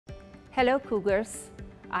Hello Cougars,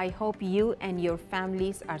 I hope you and your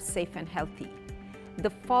families are safe and healthy. The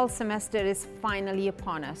fall semester is finally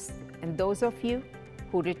upon us, and those of you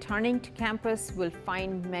who are returning to campus will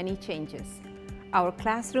find many changes. Our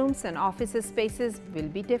classrooms and office spaces will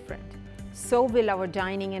be different. So will our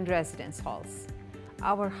dining and residence halls.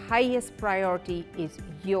 Our highest priority is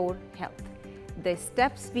your health. The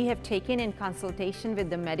steps we have taken in consultation with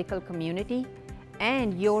the medical community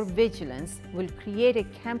and your vigilance will create a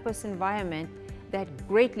campus environment that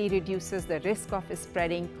greatly reduces the risk of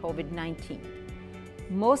spreading COVID-19.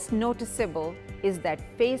 Most noticeable is that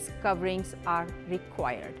face coverings are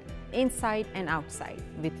required, inside and outside,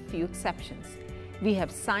 with few exceptions. We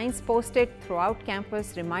have signs posted throughout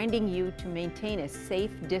campus reminding you to maintain a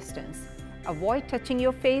safe distance, avoid touching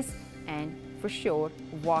your face, and for sure,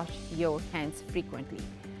 wash your hands frequently.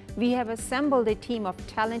 We have assembled a team of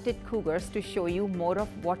talented Cougars to show you more of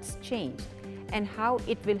what's changed and how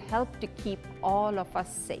it will help to keep all of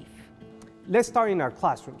us safe. Let's start in our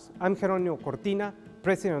classrooms. I'm Geronimo Cortina,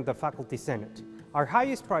 President of the Faculty Senate. Our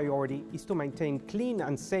highest priority is to maintain clean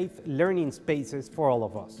and safe learning spaces for all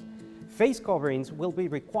of us. Face coverings will be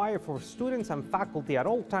required for students and faculty at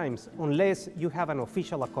all times unless you have an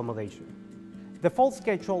official accommodation. The fall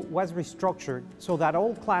schedule was restructured so that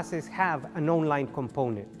all classes have an online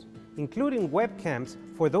component, including webcams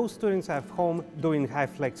for those students at home doing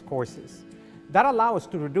high-flex courses. That allows us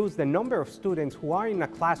to reduce the number of students who are in a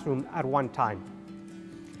classroom at one time.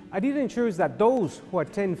 It ensures that those who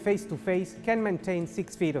attend face-to-face can maintain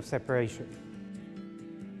 6 feet of separation.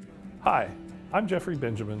 Hi, I'm Jeffrey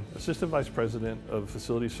Benjamin, Assistant Vice President of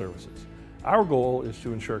Facility Services. Our goal is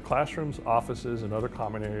to ensure classrooms, offices, and other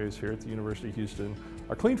common areas here at the University of Houston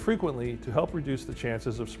are cleaned frequently to help reduce the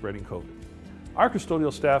chances of spreading COVID. Our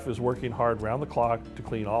custodial staff is working hard round the clock to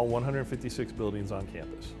clean all 156 buildings on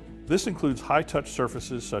campus. This includes high-touch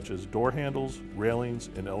surfaces such as door handles, railings,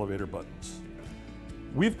 and elevator buttons.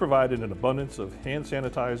 We've provided an abundance of hand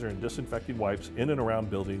sanitizer and disinfecting wipes in and around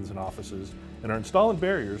buildings and offices and are installing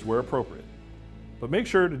barriers where appropriate. But make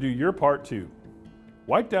sure to do your part too.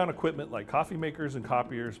 Wipe down equipment like coffee makers and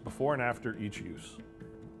copiers before and after each use.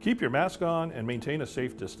 Keep your mask on and maintain a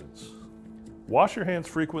safe distance. Wash your hands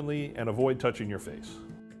frequently and avoid touching your face.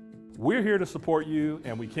 We're here to support you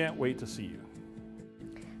and we can't wait to see you.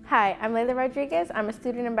 Hi, I'm Layla Rodriguez. I'm a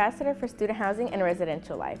student ambassador for student housing and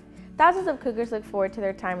residential life. Thousands of Cougars look forward to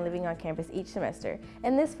their time living on campus each semester,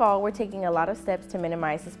 and this fall we're taking a lot of steps to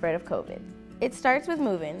minimize the spread of COVID. It starts with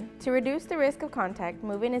move-in. To reduce the risk of contact,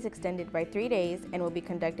 move-in is extended by 3 days and will be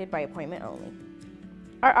conducted by appointment only.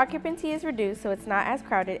 Our occupancy is reduced so it's not as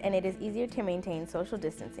crowded and it is easier to maintain social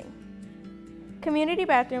distancing. Community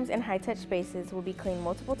bathrooms and high-touch spaces will be cleaned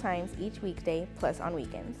multiple times each weekday, plus on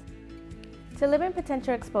weekends. To limit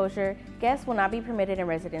potential exposure, guests will not be permitted in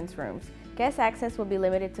residence rooms. Guest access will be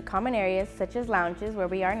limited to common areas such as lounges, where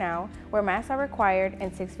we are now, where masks are required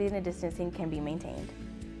and 6 feet of distancing can be maintained.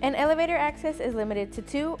 And elevator access is limited to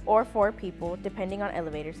 2 or 4 people, depending on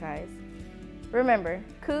elevator size. Remember,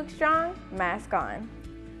 Coog strong, mask on.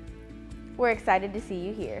 We're excited to see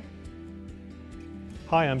you here.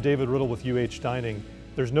 Hi, I'm David Riddle with UH Dining.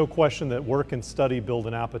 There's no question that work and study build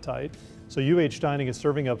an appetite. So UH Dining is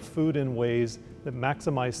serving up food in ways that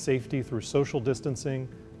maximize safety through social distancing,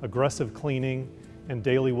 aggressive cleaning, and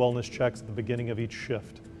daily wellness checks at the beginning of each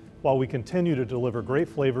shift, while we continue to deliver great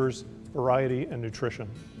flavors, variety, and nutrition.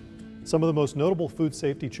 Some of the most notable food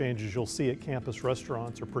safety changes you'll see at campus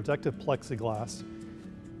restaurants are protective plexiglass.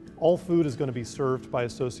 All food is going to be served by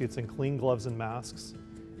associates in clean gloves and masks.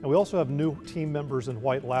 And we also have new team members in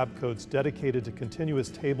white lab coats dedicated to continuous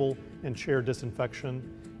table and chair disinfection,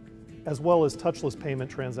 as well as touchless payment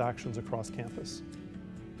transactions across campus.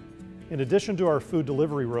 In addition to our food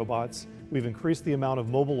delivery robots, we've increased the amount of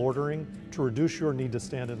mobile ordering to reduce your need to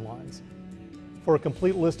stand in lines. For a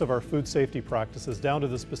complete list of our food safety practices down to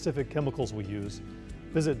the specific chemicals we use,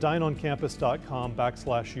 visit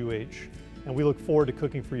dineoncampus.com/UH, and we look forward to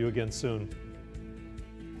cooking for you again soon.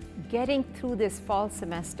 Getting through this fall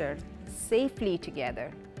semester safely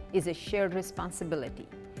together is a shared responsibility.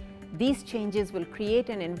 These changes will create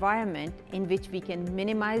an environment in which we can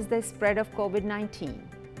minimize the spread of COVID-19,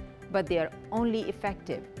 but they are only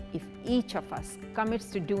effective if each of us commits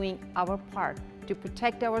to doing our part to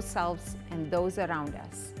protect ourselves and those around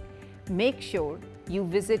us. Make sure you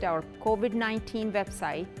visit our COVID-19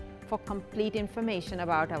 website for complete information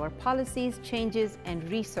about our policies, changes, and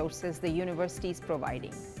resources the university is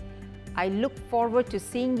providing. I look forward to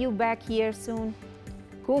seeing you back here soon.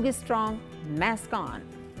 Coog is strong, mask on.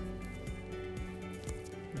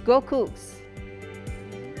 Go Cougs!